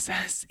the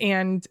process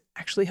and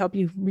actually help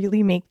you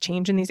really make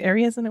change in these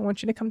areas, then I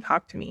want you to come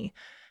talk to me.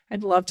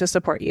 I'd love to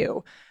support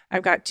you.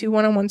 I've got 2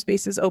 one-on-one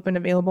spaces open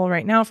available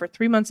right now for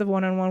 3 months of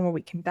one-on-one where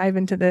we can dive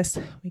into this.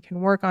 We can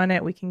work on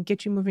it. We can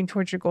get you moving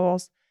towards your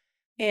goals.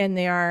 And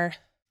they are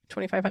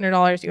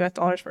 $2,500 US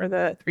dollars for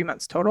the 3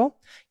 months total.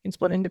 You can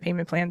split into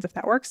payment plans if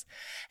that works.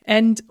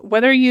 And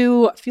whether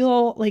you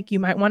feel like you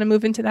might want to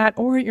move into that,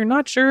 or you're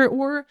not sure,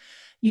 or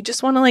you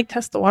just want to like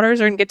test the waters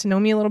or get to know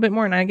me a little bit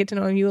more and I get to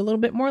know you a little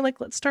bit more, like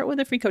let's start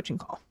with a free coaching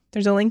call.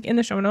 There's a link in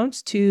the show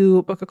notes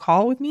to book a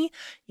call with me.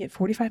 You get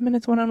 45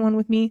 minutes one-on-one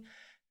with me.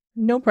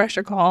 No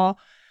pressure call.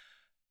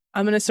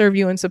 I'm going to serve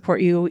you and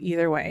support you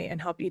either way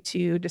and help you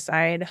to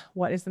decide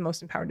what is the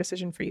most empowered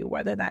decision for you,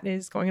 whether that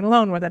is going it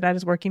alone, whether that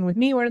is working with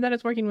me, whether that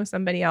is working with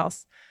somebody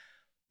else.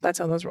 That's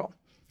how those roll.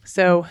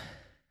 So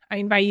I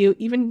invite you,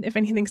 even if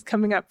anything's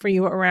coming up for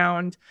you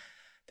around,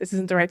 this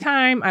isn't the right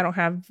time, I don't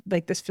have,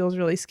 like, this feels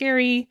really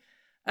scary.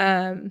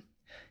 And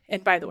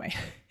by the way,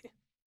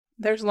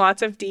 there's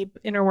lots of deep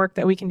inner work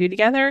that we can do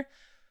together.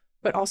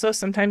 But also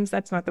sometimes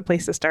that's not the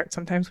place to start.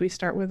 Sometimes we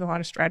start with a lot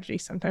of strategy.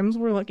 Sometimes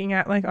we're looking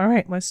at like, all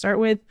right, let's start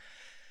with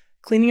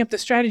cleaning up the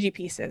strategy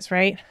pieces,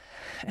 right?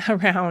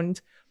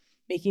 Around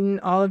making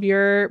all of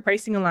your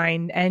pricing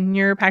aligned and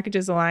your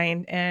packages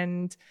aligned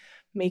and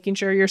making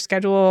sure your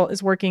schedule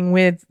is working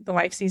with the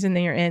life season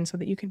that you're in so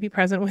that you can be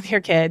present with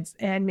your kids,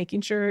 and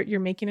making sure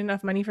you're making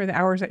enough money for the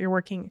hours that you're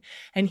working,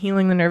 and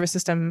healing the nervous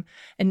system,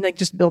 and like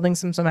just building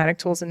some somatic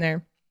tools in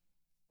there.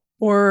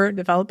 Or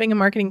developing a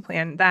marketing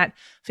plan that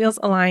feels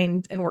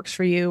aligned and works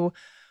for you,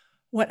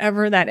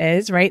 whatever that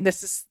is, right?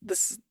 This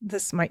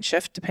might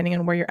shift depending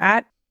on where you're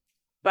at,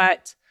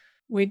 but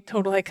we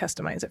totally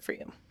customize it for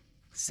you.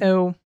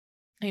 So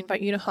I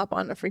invite you to hop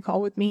on a free call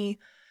with me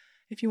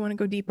if you want to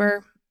go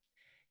deeper,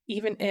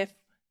 even if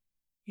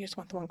you just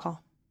want the one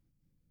call.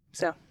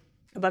 So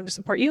I'd love to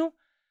support you.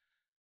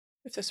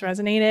 If this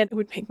resonated, it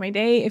would make my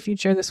day if you'd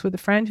share this with a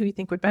friend who you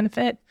think would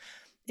benefit.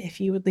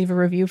 If you would leave a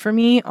review for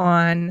me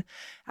on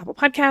Apple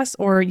Podcasts,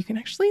 or you can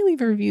actually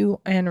leave a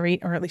review and rate,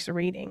 or at least a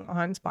rating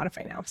on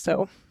Spotify now.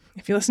 So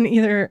if you listen to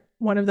either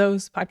one of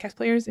those podcast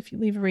players, if you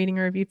leave a rating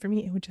or review for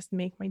me, it would just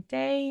make my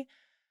day.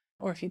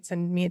 Or if you'd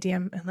send me a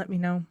DM and let me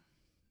know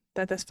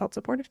that this felt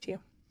supportive to you.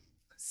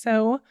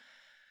 So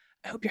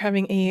I hope you're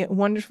having a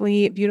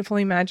wonderfully,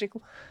 beautifully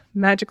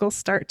magical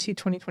start to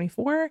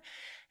 2024,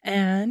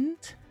 and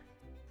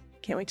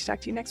can't wait to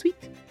talk to you next week.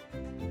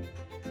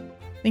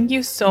 Thank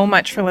you so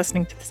much for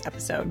listening to this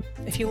episode.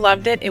 If you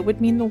loved it, it would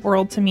mean the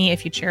world to me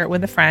if you'd share it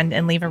with a friend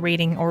and leave a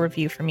rating or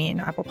review for me in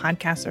Apple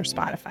Podcasts or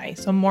Spotify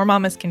so more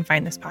mamas can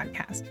find this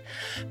podcast.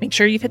 Make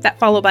sure you've hit that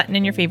follow button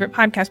in your favorite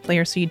podcast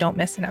player so you don't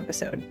miss an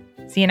episode.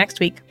 See you next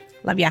week.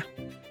 Love ya.